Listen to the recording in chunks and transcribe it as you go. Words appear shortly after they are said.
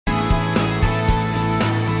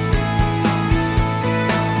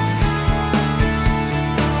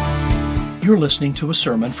You're listening to a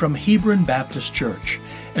sermon from Hebron Baptist Church,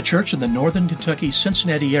 a church in the northern Kentucky,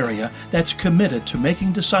 Cincinnati area that's committed to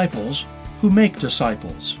making disciples who make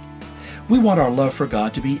disciples. We want our love for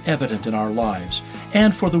God to be evident in our lives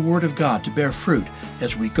and for the Word of God to bear fruit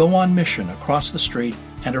as we go on mission across the street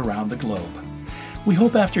and around the globe. We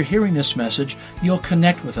hope after hearing this message, you'll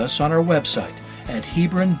connect with us on our website at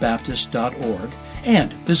hebronbaptist.org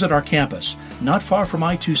and visit our campus, not far from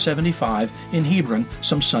I-275 in Hebron,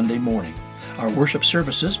 some Sunday morning. Our worship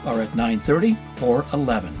services are at 9:30 or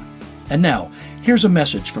 11. And now, here's a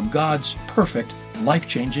message from God's perfect,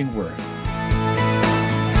 life-changing Word.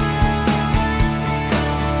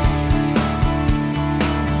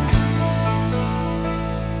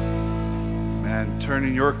 And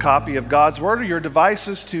turning your copy of God's Word or your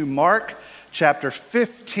devices to Mark chapter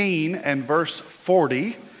 15 and verse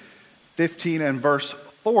 40. 15 and verse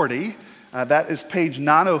 40. That is page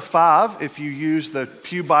 905 if you use the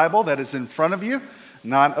Pew Bible that is in front of you,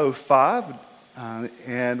 905.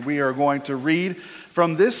 And we are going to read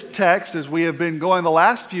from this text as we have been going the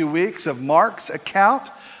last few weeks of Mark's account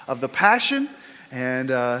of the Passion.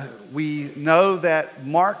 And we know that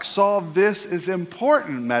Mark saw this as an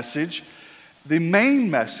important message, the main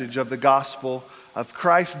message of the gospel of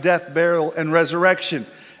Christ's death, burial, and resurrection.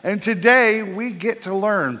 And today we get to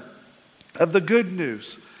learn of the good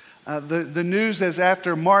news. The news as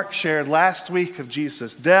after Mark shared last week of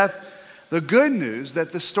Jesus' death, the good news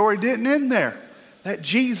that the story didn't end there, that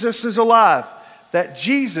Jesus is alive, that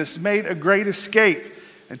Jesus made a great escape.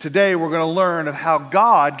 And today we're going to learn of how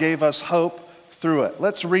God gave us hope through it.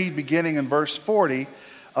 Let's read beginning in verse 40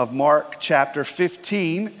 of Mark chapter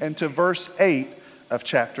 15 and to verse 8 of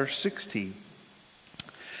chapter 16.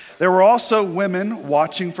 There were also women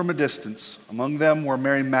watching from a distance. Among them were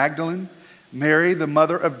Mary Magdalene, Mary, the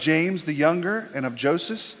mother of James the younger and of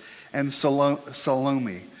Joseph, and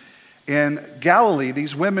Salome. In Galilee,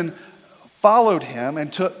 these women followed him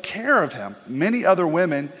and took care of him. Many other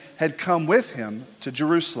women had come with him to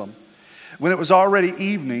Jerusalem. When it was already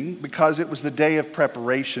evening, because it was the day of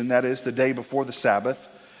preparation, that is, the day before the Sabbath,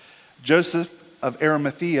 Joseph of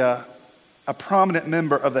Arimathea, a prominent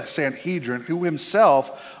member of the Sanhedrin, who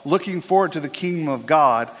himself, looking forward to the kingdom of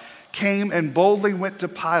God, came and boldly went to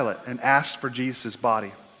Pilate and asked for Jesus'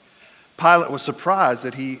 body. Pilate was surprised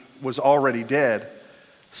that he was already dead.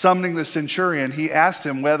 Summoning the centurion, he asked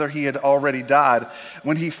him whether he had already died.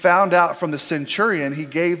 When he found out from the centurion, he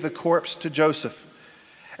gave the corpse to Joseph.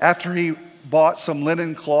 After he bought some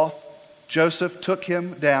linen cloth, Joseph took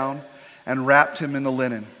him down and wrapped him in the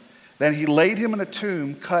linen. Then he laid him in a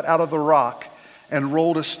tomb cut out of the rock and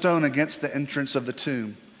rolled a stone against the entrance of the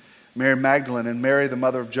tomb. Mary Magdalene and Mary, the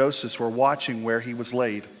mother of Joseph, were watching where he was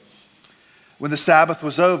laid. When the Sabbath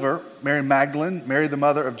was over, Mary Magdalene, Mary, the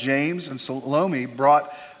mother of James, and Salome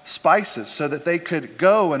brought spices so that they could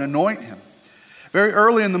go and anoint him. Very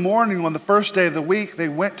early in the morning, on the first day of the week, they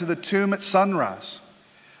went to the tomb at sunrise.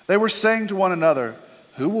 They were saying to one another,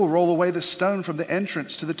 "Who will roll away the stone from the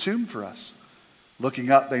entrance to the tomb for us?" Looking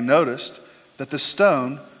up, they noticed that the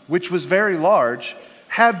stone, which was very large,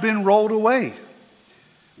 had been rolled away.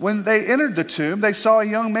 When they entered the tomb, they saw a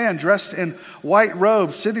young man dressed in white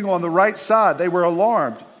robes sitting on the right side. They were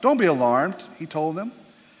alarmed. "Don't be alarmed," he told them.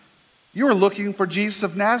 "You are looking for Jesus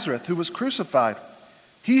of Nazareth, who was crucified.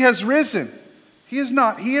 He has risen. He is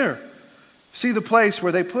not here. See the place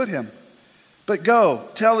where they put him. But go,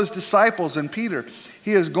 tell his disciples and Peter,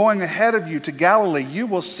 he is going ahead of you to Galilee. You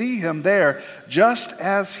will see him there, just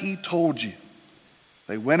as he told you."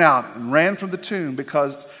 They went out and ran from the tomb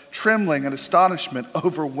because trembling and astonishment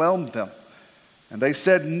overwhelmed them. And they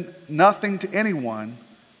said nothing to anyone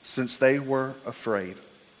since they were afraid.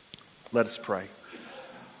 Let us pray.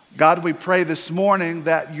 God, we pray this morning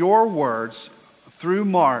that your words through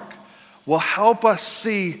Mark will help us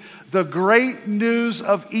see the great news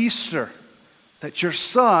of Easter, that your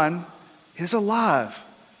Son is alive.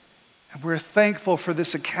 And we're thankful for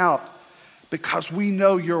this account because we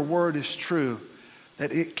know your word is true,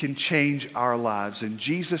 that it can change our lives. In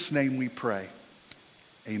Jesus' name we pray.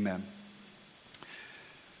 Amen.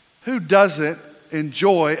 Who doesn't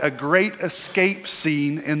enjoy a great escape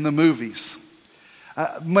scene in the movies?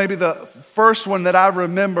 Maybe the first one that I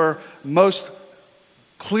remember most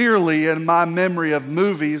clearly in my memory of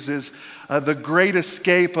movies is the great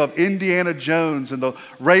escape of Indiana Jones and the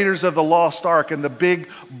Raiders of the Lost Ark and the big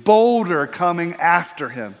boulder coming after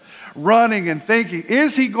him, running and thinking,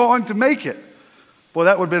 is he going to make it? Well,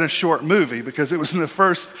 that would have been a short movie because it was in the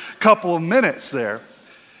first couple of minutes there.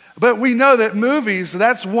 But we know that movies,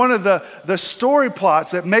 that's one of the story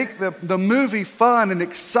plots that make the movie fun and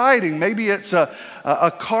exciting. Maybe it's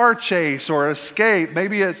a car chase or escape.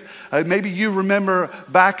 Maybe you remember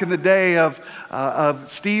back in the day of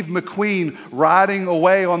Steve McQueen riding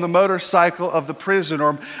away on the motorcycle of the prison.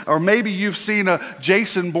 Or maybe you've seen a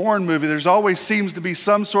Jason Bourne movie. There's always seems to be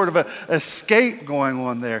some sort of a escape going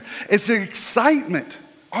on there. It's an excitement.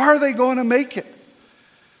 Are they going to make it?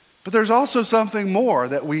 But there's also something more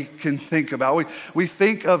that we can think about. We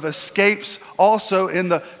think of escapes also in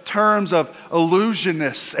the terms of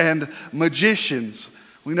illusionists and magicians.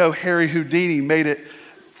 We know Harry Houdini made it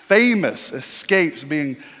famous, escapes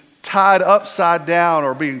being tied upside down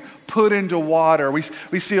or being put into water. We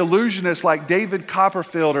see illusionists like David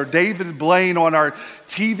Copperfield or David Blaine on our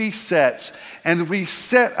TV sets, and we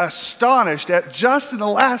sit astonished at just in the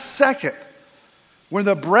last second, when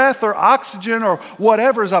the breath or oxygen or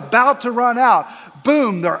whatever is about to run out,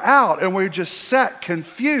 boom, they're out. And we're just set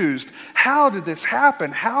confused. How did this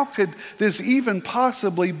happen? How could this even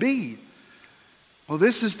possibly be? Well,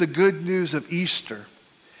 this is the good news of Easter.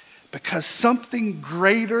 Because something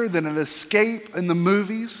greater than an escape in the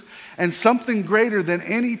movies and something greater than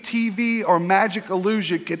any TV or magic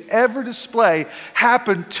illusion could ever display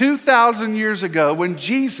happened 2,000 years ago when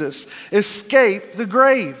Jesus escaped the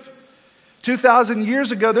grave. 2,000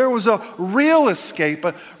 years ago, there was a real escape,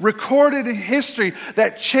 recorded in history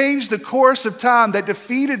that changed the course of time, that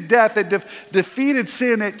defeated death, that defeated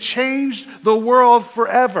sin. It changed the world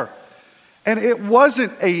forever. And it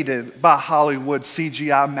wasn't aided by Hollywood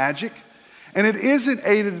CGI magic, and it isn't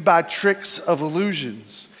aided by tricks of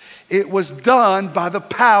illusions. It was done by the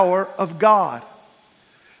power of God.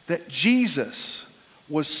 That Jesus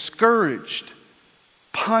was scourged,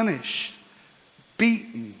 punished,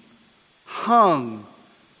 beaten, hung,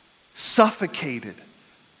 suffocated,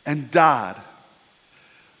 and died.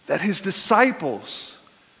 That his disciples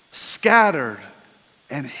scattered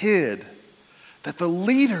and hid. That the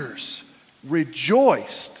leaders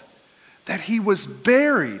rejoiced. That he was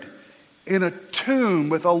buried in a tomb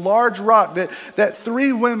with a large rock that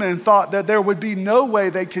three women thought that there would be no way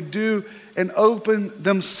they could do and open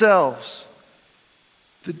themselves.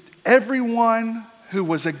 That everyone who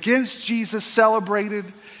was against Jesus celebrated,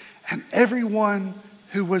 and everyone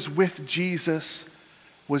who was with Jesus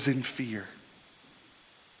was in fear.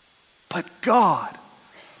 But God,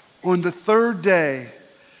 on the third day,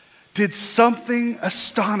 did something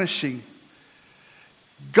astonishing.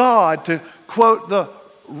 God, to quote the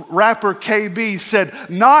rapper KB, said,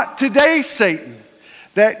 "Not today, Satan.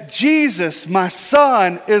 That Jesus, my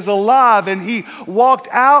son, is alive." And he walked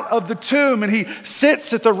out of the tomb and he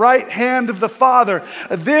sits at the right hand of the Father.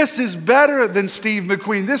 This is better than Steve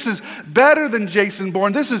McQueen. This is better than Jason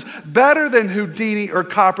Bourne. This is better than Houdini or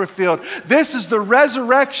Copperfield. This is the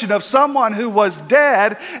resurrection of someone who was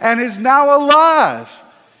dead and is now alive.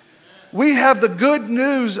 We have the good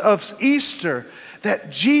news of Easter,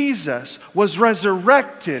 that Jesus was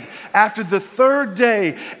resurrected after the third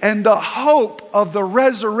day, and the hope of the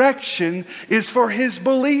resurrection is for his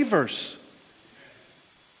believers.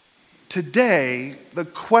 Today, the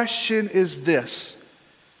question is this: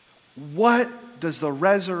 what does the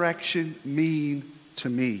resurrection mean to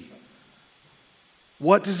me?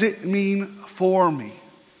 What does it mean for me?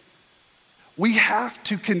 We have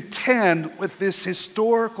to contend with this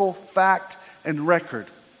historical fact and record.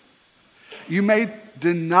 You may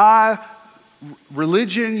deny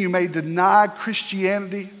religion, you may deny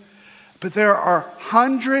Christianity, but there are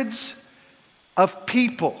hundreds of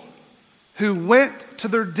people who went to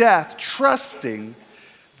their death trusting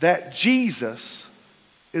that Jesus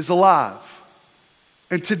is alive.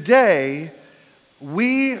 And today,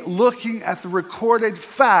 we, looking at the recorded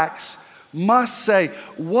facts, must say,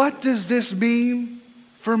 what does this mean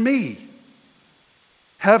for me?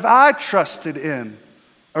 Have I trusted in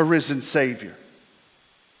a risen Savior?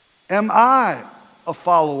 Am I a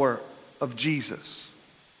follower of Jesus?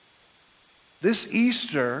 This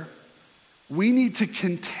Easter, we need to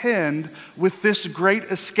contend with this great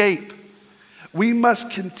escape. We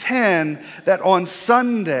must contend that on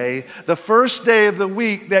Sunday, the first day of the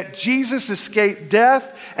week, that Jesus escaped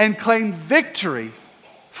death and claimed victory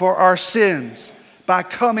for our sins by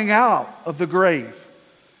coming out of the grave.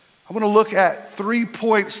 I want to look at 3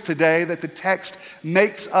 points today that the text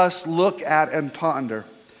makes us look at and ponder.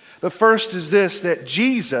 The first is this, that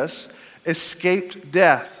Jesus escaped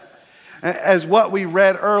death. As what we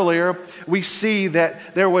read earlier, we see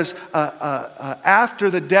that there was, after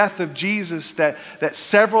the death of Jesus, that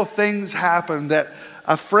several things happened, that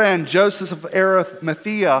a friend, Joseph of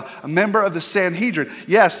Arimathea, a member of the Sanhedrin.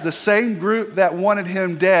 Yes, the same group that wanted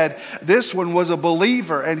him dead. This one was a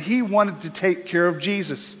believer, and he wanted to take care of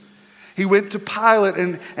Jesus. He went to Pilate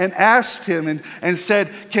and asked him and said,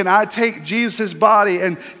 "Can I take Jesus' body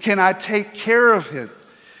and can I take care of him?"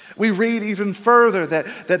 We read even further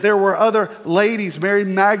that there were other ladies, Mary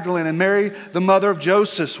Magdalene and Mary, the mother of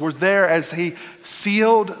Joseph, were there as he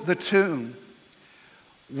sealed the tomb.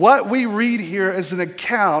 What we read here is an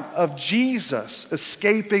account of Jesus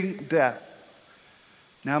escaping death.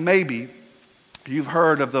 Now maybe you've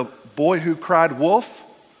heard of the boy who cried wolf.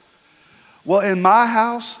 Well, in my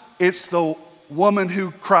house, it's the woman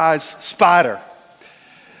who cries spider.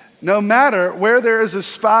 No matter where there is a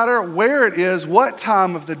spider, where it is, what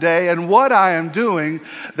time of the day, and what I am doing,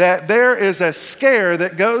 that there is a scare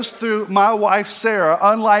that goes through my wife Sarah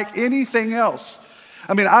unlike anything else.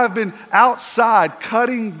 I mean, I've been outside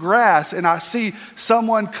cutting grass and I see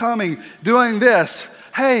someone coming doing this.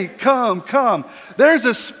 "Hey, come. There's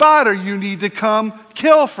a spider you need to come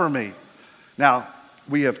kill for me." Now,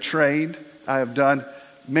 we have trained. I have done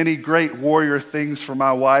many great warrior things for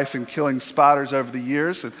my wife in killing spiders over the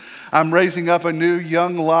years. And I'm raising up a new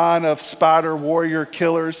young line of spider warrior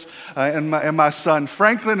killers in my son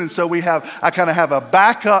Franklin. And so I kind of have a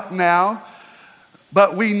backup now.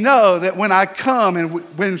 But we know that when I come and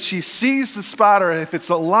when she sees the spider, if it's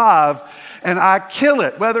alive, and I kill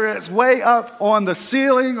it, whether it's way up on the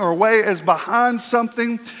ceiling or way is behind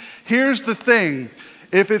something, here's the thing.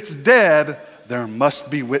 If it's dead, there must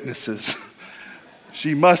be witnesses.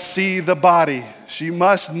 She must see the body. She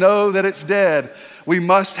must know that it's dead. We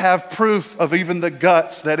must have proof of even the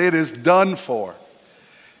guts that it is done for.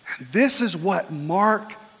 And this is what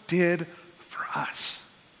Mark did for us.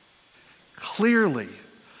 Clearly,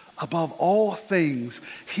 above all things,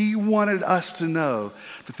 he wanted us to know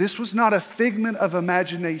that this was not a figment of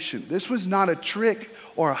imagination. This was not a trick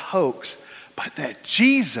or a hoax, but that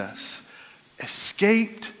Jesus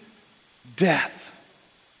escaped death.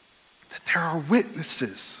 There are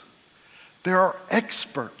witnesses. There are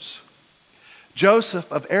experts. Joseph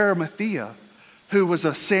of Arimathea, who was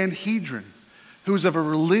a Sanhedrin, who was of a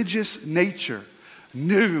religious nature,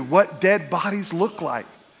 knew what dead bodies look like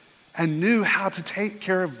and knew how to take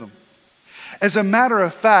care of them. As a matter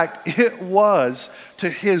of fact, it was to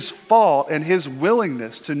his fault and his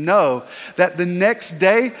willingness to know that the next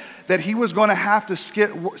day that he was going to have to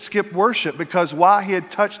skip worship because while he had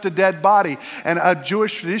touched a dead body and a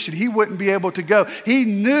Jewish tradition, he wouldn't be able to go. He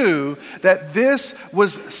knew that this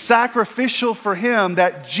was sacrificial for him,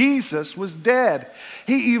 that Jesus was dead.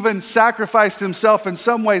 He even sacrificed himself in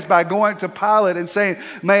some ways by going to Pilate and saying,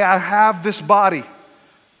 "May I have this body?"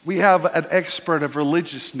 We have an expert of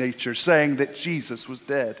religious nature saying that Jesus was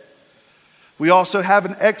dead. We also have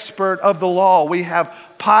an expert of the law. We have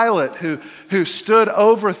Pilate who stood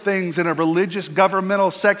over things in a religious governmental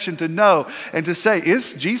section to know and to say,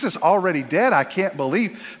 "Is Jesus already dead? I can't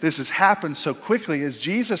believe this has happened so quickly. Is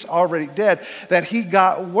Jesus already dead?" That he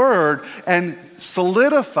got word and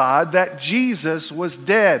solidified that Jesus was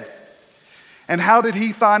dead. And how did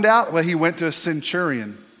he find out? Well, he went to a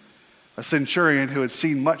centurion who had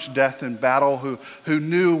seen much death in battle, who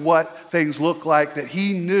knew what things looked like, that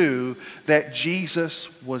he knew that Jesus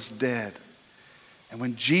was dead. And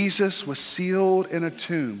when Jesus was sealed in a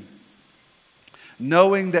tomb,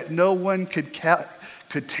 knowing that no one could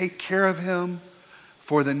take care of him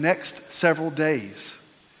for the next several days,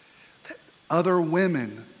 that other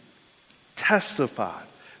women testified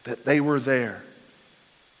that they were there,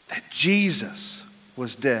 that Jesus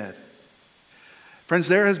was dead. Friends,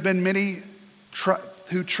 there has been many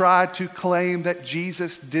who try to claim that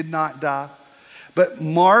Jesus did not die. But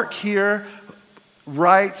Mark here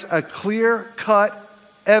writes a clear-cut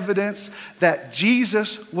evidence that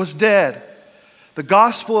Jesus was dead. The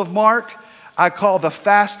Gospel of Mark, I call the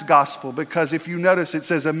fast gospel because if you notice it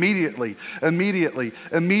says immediately.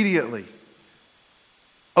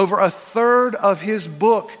 Over a third of his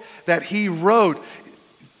book that he wrote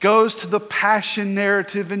goes to the passion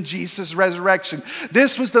narrative in Jesus' resurrection.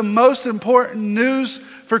 This was the most important news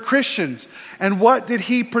for Christians. And what did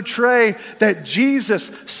he portray? That Jesus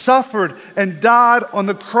suffered and died on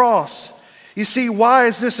the cross. You see, why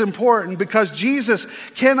is this important? Because Jesus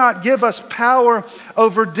cannot give us power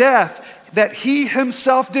over death that he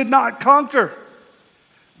himself did not conquer.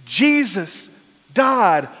 Jesus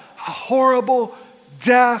died a horrible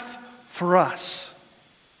death for us.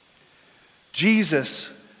 Jesus,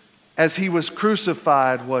 as he was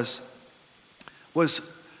crucified, was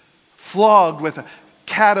flogged with a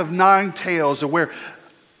cat of nine tails, where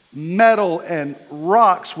metal and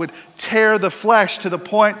rocks would tear the flesh to the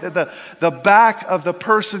point that the back of the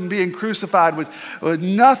person being crucified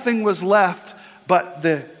nothing was left but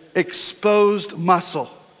the exposed muscle.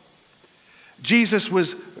 Jesus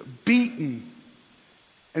was beaten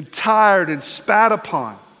and tired and spat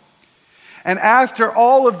upon. And after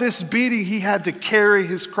all of this beating, he had to carry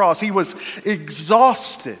his cross. He was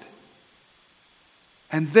exhausted.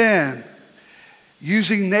 And then,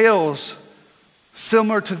 using nails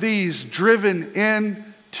similar to these driven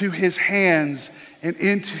into his hands and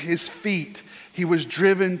into his feet, he was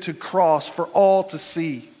driven to cross for all to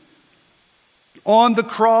see. On the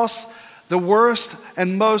cross, the worst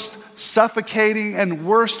and most suffocating and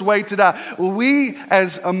worst way to die. We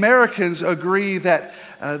as Americans agree that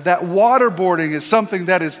waterboarding is something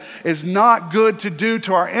that is not good to do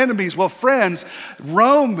to our enemies. Well, friends,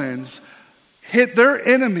 Romans hit their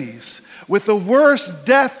enemies with the worst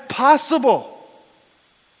death possible,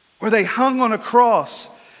 where they hung on a cross,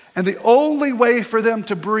 and the only way for them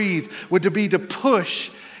to breathe would be to push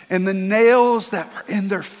in the nails that were in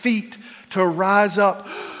their feet to rise up,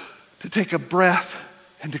 to take a breath,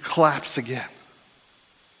 and to collapse again.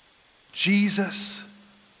 Jesus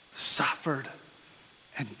suffered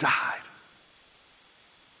and died.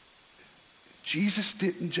 Jesus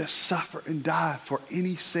didn't just suffer and die for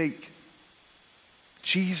any sake.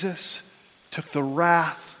 Jesus took the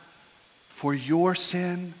wrath for your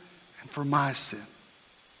sin and for my sin.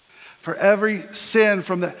 For every sin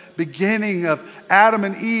from the beginning of Adam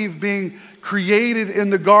and Eve being created in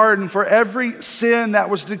the garden, for every sin that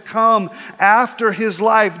was to come after his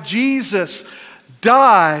life, Jesus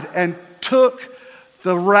died and took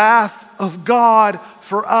the wrath of God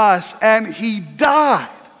for us, and he died.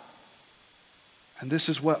 And this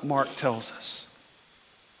is what Mark tells us.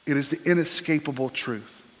 It is the inescapable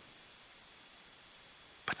truth.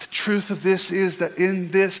 But the truth of this is that in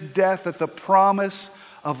this death, that the promise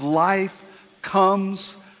of life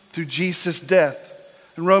comes through Jesus' death.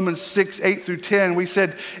 In Romans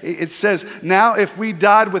 6:8-10, it says, now if we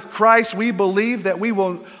died with Christ, we believe that we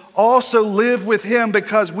will also live with him,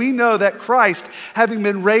 because we know that Christ, having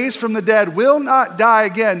been raised from the dead, will not die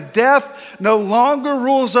again. Death no longer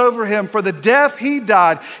rules over him. For the death he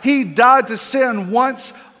died to sin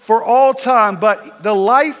once for all time. But the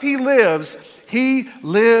life he lives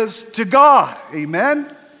to God.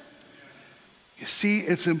 Amen? You see,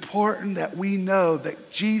 it's important that we know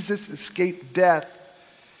that Jesus escaped death,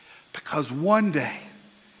 because one day,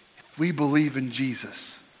 if we believe in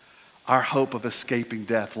Jesus, our hope of escaping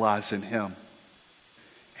death lies in him.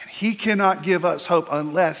 And he cannot give us hope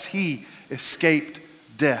unless he escaped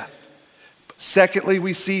death. Secondly,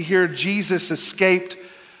 we see here Jesus escaped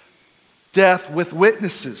death with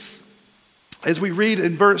witnesses. As we read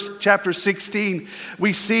in chapter 16,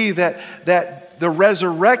 we see that the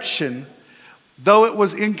resurrection, though it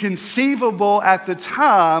was inconceivable at the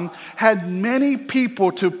time, had many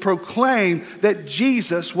people to proclaim that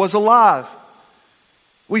Jesus was alive.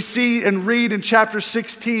 We see and read in chapter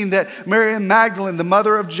 16 that Mary Magdalene, the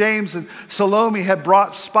mother of James, and Salome had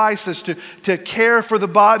brought spices to care for the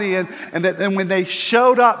body. And then when they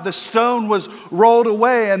showed up, the stone was rolled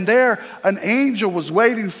away. And there an angel was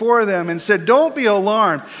waiting for them and said, don't be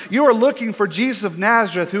alarmed. You are looking for Jesus of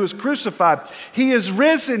Nazareth, who was crucified. He is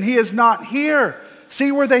risen. He is not here.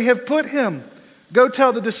 See where they have put him. Go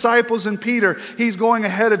tell the disciples and Peter, he's going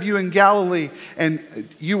ahead of you in Galilee, and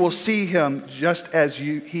you will see him just as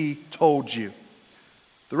he told you.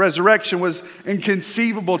 The resurrection was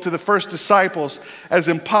inconceivable to the first disciples, as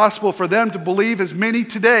impossible for them to believe as many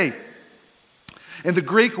today. In the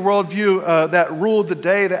Greek worldview that ruled the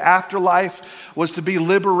day, the afterlife was to be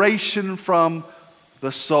liberation from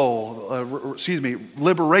the soul,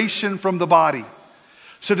 liberation from the body.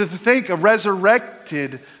 So to think of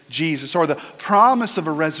resurrected Jesus, or the promise of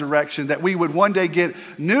a resurrection, that we would one day get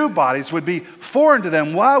new bodies, would be foreign to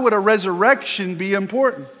them. Why would a resurrection be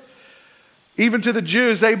important? Even to the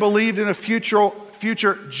Jews, they believed in a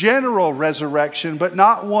future general resurrection, but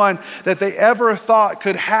not one that they ever thought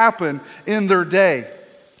could happen in their day.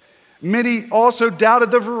 Many also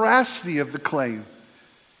doubted the veracity of the claim.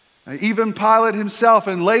 Even Pilate himself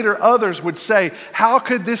and later others would say, how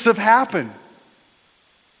could this have happened?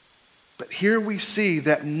 But here we see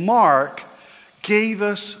that Mark gave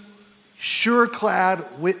us sure-clad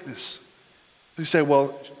witness. You say,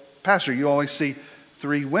 well, Pastor, you only see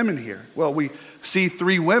 3 women here. Well, we see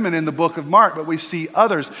 3 women in the book of Mark, but we see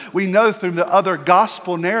others. We know through the other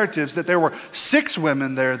gospel narratives that there were 6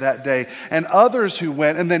 women there that day, and others who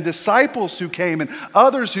went, and then disciples who came, and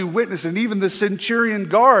others who witnessed, and even the centurion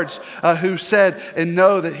guards who said and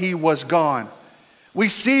know that he was gone. We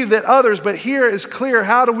see that others, but here is clear.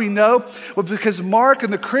 How do we know? Well, because Mark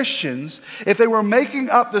and the Christians, if they were making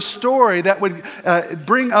up the story that would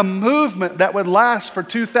bring a movement that would last for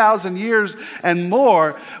 2,000 years and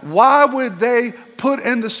more, why would they put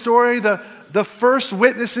in the story the first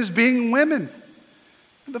witnesses being women?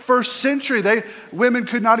 In the first century, women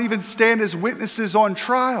could not even stand as witnesses on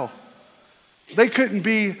trial. They couldn't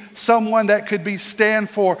be someone that could stand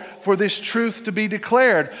for this truth to be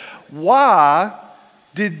declared. Why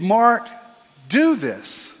did Mark do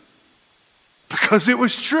this? Because it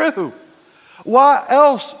was true. Why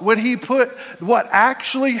else would he put what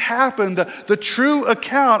actually happened, the true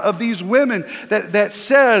account of these women that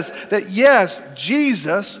says that yes,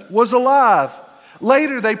 Jesus was alive?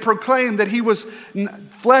 Later they proclaimed that he was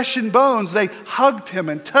flesh and bones. They hugged him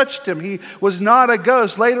and touched him. He was not a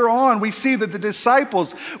ghost. Later on we see that the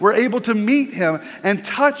disciples were able to meet him and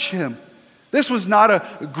touch him. This was not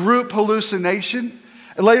a group hallucination.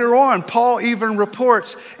 Later on, Paul even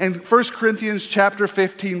reports in 1 Corinthians chapter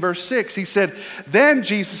 15, verse 6, he said, "Then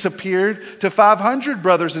Jesus appeared to 500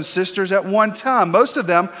 brothers and sisters at one time. Most of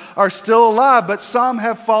them are still alive, but some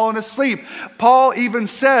have fallen asleep." Paul even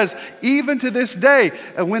says, even to this day,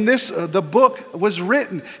 when the book was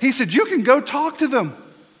written, he said, you can go talk to them.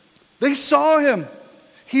 They saw him.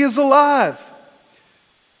 He is alive.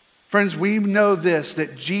 Friends, we know this,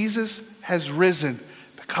 that Jesus has risen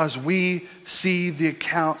because we see the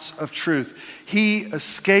accounts of truth. He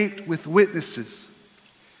escaped with witnesses.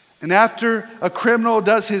 And after a criminal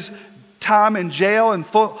does his time in jail and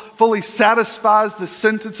fully satisfies the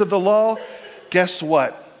sentence of the law, guess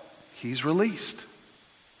what? He's released.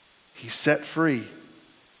 He's set free.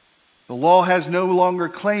 The law has no longer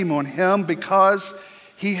claim on him because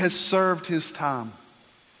he has served his time.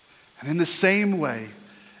 And in the same way,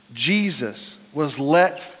 Jesus was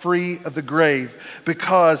let free of the grave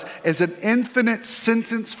because as an infinite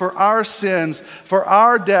sentence for our sins, for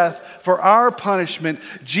our death, for our punishment,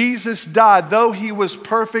 Jesus died. Though he was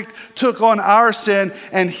perfect, took on our sin,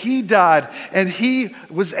 and he died. And he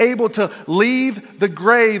was able to leave the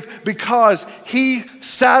grave because he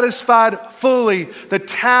satisfied fully the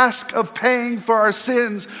task of paying for our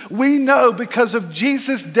sins. We know because of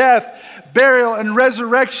Jesus' death, burial, and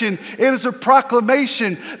resurrection, it is a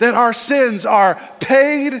proclamation that our sins are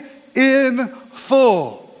paid in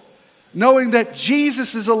full. Knowing that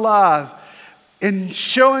Jesus is alive and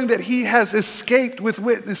showing that he has escaped with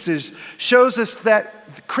witnesses shows us that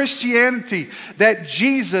Christianity, that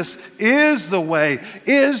Jesus is the way,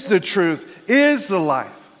 is the truth, is the life.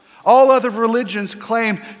 All other religions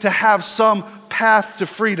claim to have some path to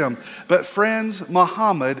freedom. But friends,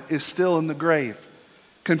 Muhammad is still in the grave.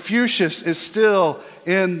 Confucius is still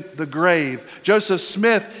in the grave. Joseph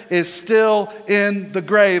Smith is still in the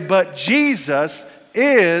grave. But Jesus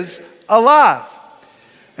is alive.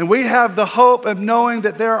 And we have the hope of knowing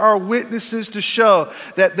that there are witnesses to show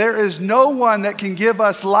that there is no one that can give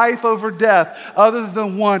us life over death other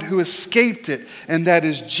than one who escaped it, and that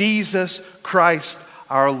is Jesus Christ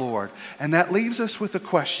our Lord. And that leaves us with a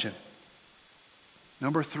question.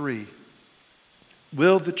 Number 3,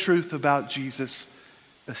 will the truth about Jesus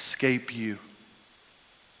escape you?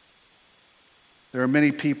 There are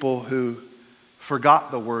many people who forgot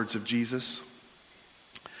the words of Jesus.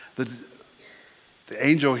 The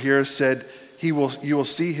angel here said, you will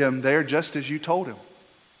see him there just as you told him,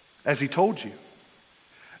 as he told you.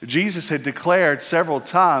 Jesus had declared several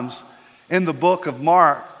times in the book of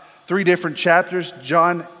Mark, 3 different chapters,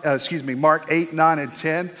 Mark 8, 9, and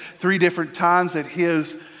 10, 3 different times that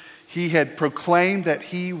he had proclaimed that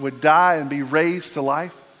he would die and be raised to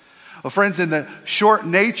life. Well, friends, in the short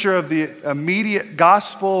nature of the immediate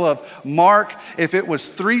gospel of Mark, if it was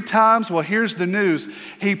 3 times, well, here's the news.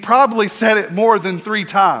 He probably said it more than 3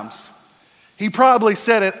 times. He probably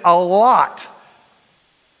said it a lot.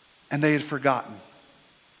 And they had forgotten.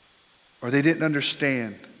 Or they didn't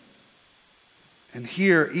understand. And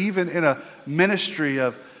here, even in a ministry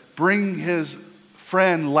of bringing his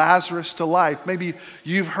friend Lazarus to life, maybe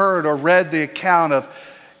you've heard or read the account of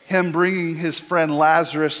him bringing his friend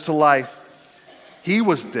Lazarus to life. He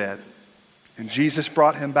was dead, and Jesus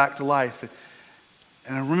brought him back to life.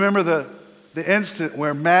 And I remember the instant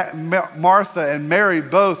where Martha and Mary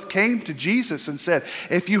both came to Jesus and said,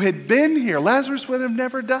 if you had been here, Lazarus would have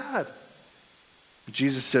never died.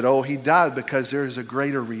 Jesus said, oh, he died because there is a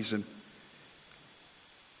greater reason.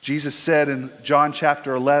 Jesus said in John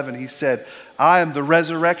chapter 11, he said, I am the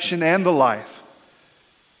resurrection and the life.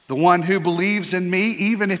 The one who believes in me,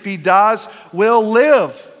 even if he dies, will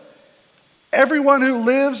live. Everyone who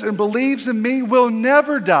lives and believes in me will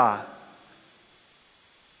never die.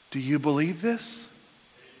 Do you believe this?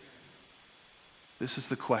 This is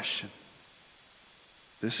the question.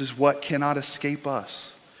 This is what cannot escape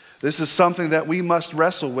us. This is something that we must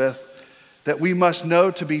wrestle with, that we must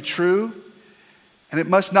know to be true. And it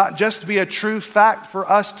must not just be a true fact for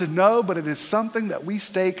us to know, but it is something that we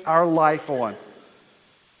stake our life on.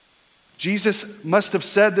 Jesus must have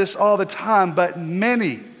said this all the time, but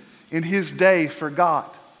many in his day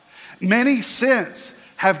forgot. Many since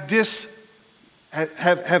have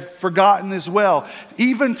forgotten as well.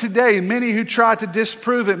 Even today, many who try to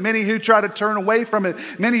disprove it, many who try to turn away from it,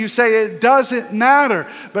 many who say it doesn't matter.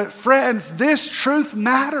 But friends, this truth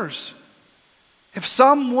matters. If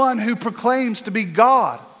someone who proclaims to be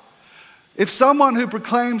God, if someone who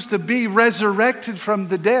proclaims to be resurrected from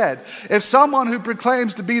the dead, if someone who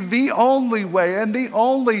proclaims to be the only way and the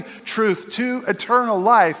only truth to eternal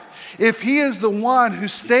life, if he is the one who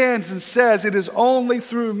stands and says, it is only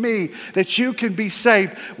through me that you can be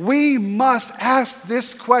saved, we must ask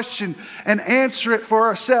this question and answer it for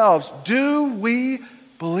ourselves. Do we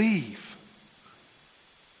believe?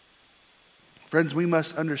 Friends, we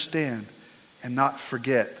must understand and not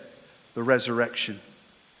forget the resurrection.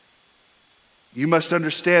 You must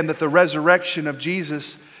understand that the resurrection of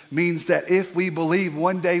Jesus means that if we believe,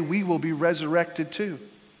 one day we will be resurrected too.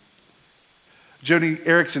 Joni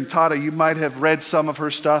Eareckson Tada, you might have read some of her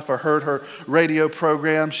stuff or heard her radio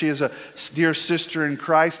program. She is a dear sister in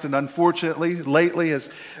Christ and unfortunately lately is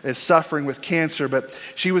suffering with cancer. But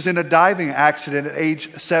she was in a diving accident at age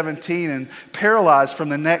 17 and paralyzed from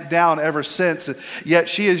the neck down ever since. Yet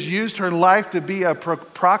she has used her life to be a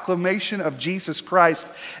proclamation of Jesus Christ.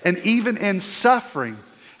 And even in suffering,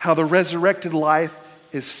 how the resurrected life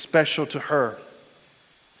is special to her.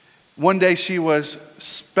 One day she was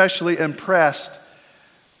especially impressed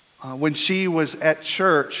when she was at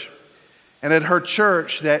church, and at her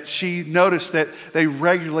church that she noticed that they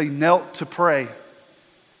regularly knelt to pray.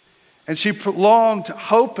 And she longed,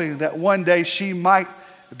 hoping that one day she might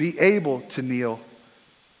be able to kneel,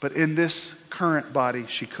 but in this current body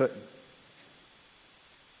she couldn't.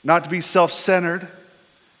 Not to be self-centered,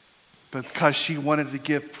 but because she wanted to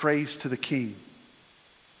give praise to the King.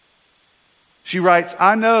 She writes,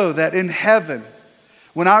 I know that in heaven,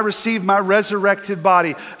 when I receive my resurrected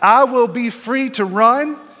body, I will be free to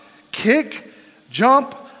run, kick,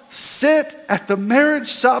 jump, sit at the marriage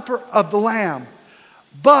supper of the Lamb.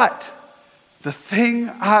 But the thing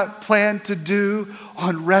I plan to do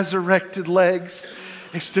on resurrected legs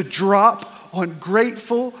is to drop on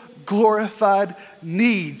grateful, glorified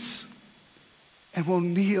knees and will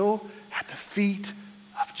kneel at the feet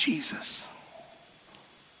of Jesus.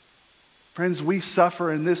 Friends, we suffer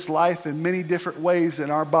in this life in many different ways in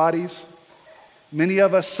our bodies. Many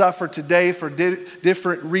of us suffer today for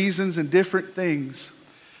different reasons and different things.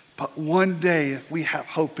 But one day, if we have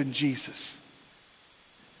hope in Jesus,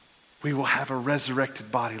 we will have a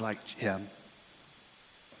resurrected body like him.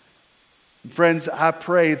 And friends, I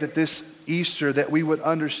pray that this Easter that we would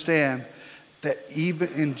understand that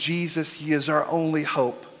even in Jesus, he is our only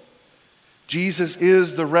hope. Jesus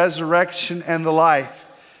is the resurrection and the life.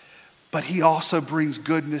 But he also brings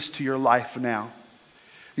goodness to your life now.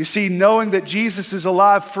 You see, knowing that Jesus is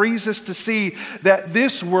alive frees us to see that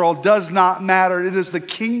this world does not matter. It is the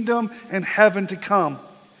kingdom and heaven to come.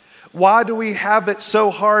 Why do we have it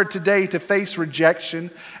so hard today to face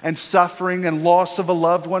rejection and suffering and loss of a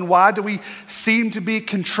loved one? Why do we seem to be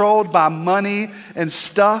controlled by money and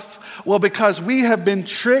stuff? Well, because we have been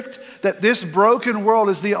tricked that this broken world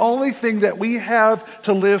is the only thing that we have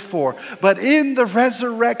to live for. But in the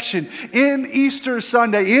resurrection, in Easter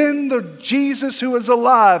Sunday, in the Jesus who is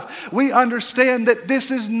alive, we understand that this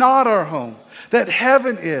is not our home, that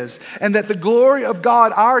heaven is, and that the glory of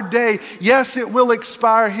God, our day, yes, it will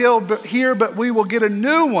expire here, but we will get a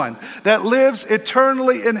new one that lives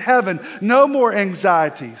eternally in heaven. No more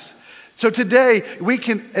anxieties. So today, we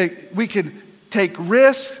can take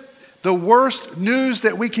risks. The worst news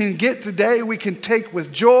that we can get today, we can take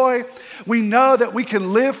with joy. We know that we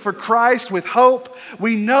can live for Christ with hope.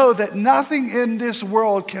 We know that nothing in this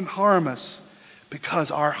world can harm us because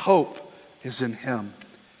our hope is in him.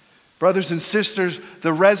 Brothers and sisters,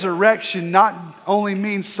 the resurrection not only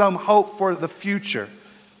means some hope for the future,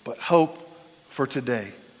 but hope for today.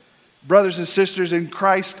 Brothers and sisters in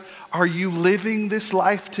Christ, are you living this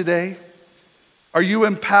life today? Are you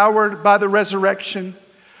empowered by the resurrection?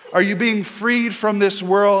 Are you being freed from this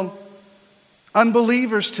world?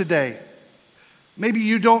 Unbelievers today, maybe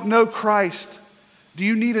you don't know Christ. Do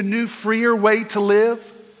you need a new, freer way to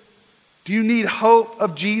live? Do you need hope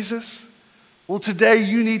of Jesus? Well, today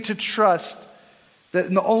you need to trust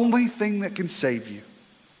that the only thing that can save you.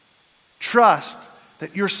 Trust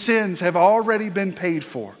that your sins have already been paid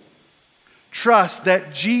for. Trust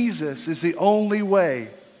that Jesus is the only way.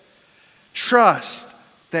 Trust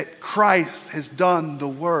that Christ has done the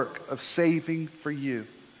work of saving for you.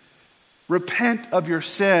 Repent of your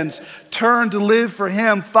sins. Turn to live for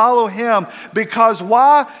Him. Follow Him. Because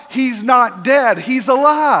why? He's not dead. He's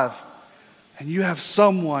alive. And you have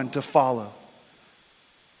someone to follow.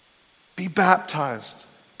 Be baptized.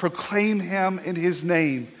 Proclaim Him in His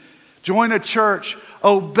name. Join a church.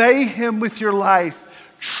 Obey Him with your life.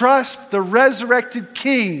 Trust the resurrected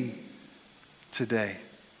King today.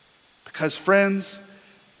 Because, friends,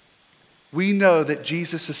 we know that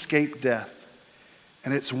Jesus escaped death.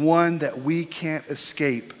 And it's one that we can't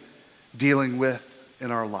escape dealing with in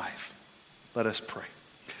our life. Let us pray.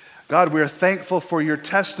 God, we are thankful for your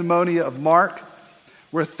testimony of Mark.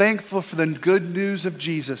 We're thankful for the good news of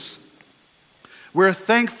Jesus. We're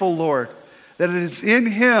thankful, Lord, that it is in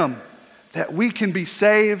Him that we can be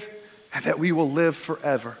saved and that we will live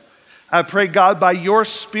forever. I pray, God, by your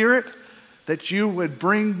Spirit, that you would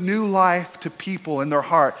bring new life to people in their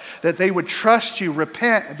heart, that they would trust you,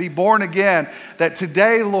 repent, and be born again, that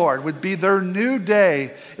today, Lord, would be their new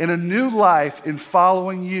day in a new life in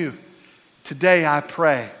following you. Today, I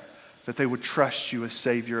pray that they would trust you as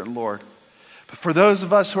Savior and Lord. But for those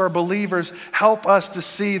of us who are believers, help us to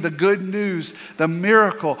see the good news, the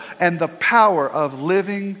miracle, and the power of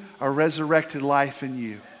living a resurrected life in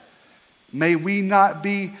you. May we not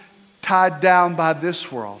be tied down by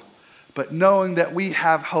this world, but knowing that we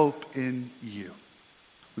have hope in you.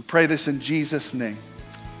 We pray this in Jesus' name.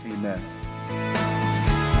 Amen.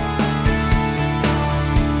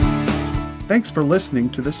 Thanks for listening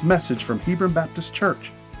to this message from Hebron Baptist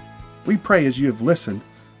Church. We pray as you have listened,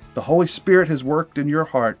 the Holy Spirit has worked in your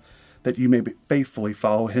heart that you may faithfully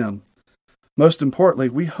follow Him. Most importantly,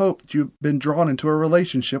 we hope that you've been drawn into a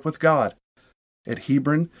relationship with God. At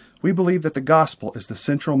Hebron, we believe that the gospel is the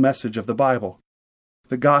central message of the Bible.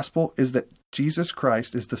 The gospel is that Jesus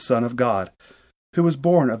Christ is the Son of God, who was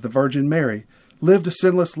born of the Virgin Mary, lived a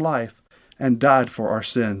sinless life, and died for our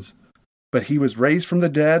sins. But He was raised from the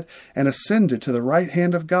dead and ascended to the right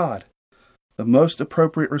hand of God. The most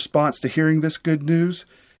appropriate response to hearing this good news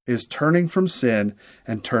is turning from sin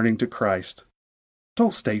and turning to Christ.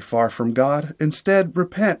 Don't stay far from God. Instead,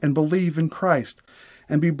 repent and believe in Christ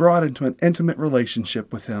and be brought into an intimate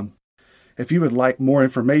relationship with Him. If you would like more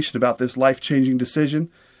information about this life-changing decision,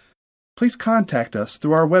 please contact us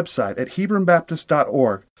through our website at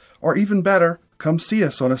hebronbaptist.org, or even better, come see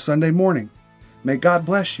us on a Sunday morning. May God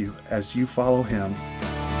bless you as you follow Him.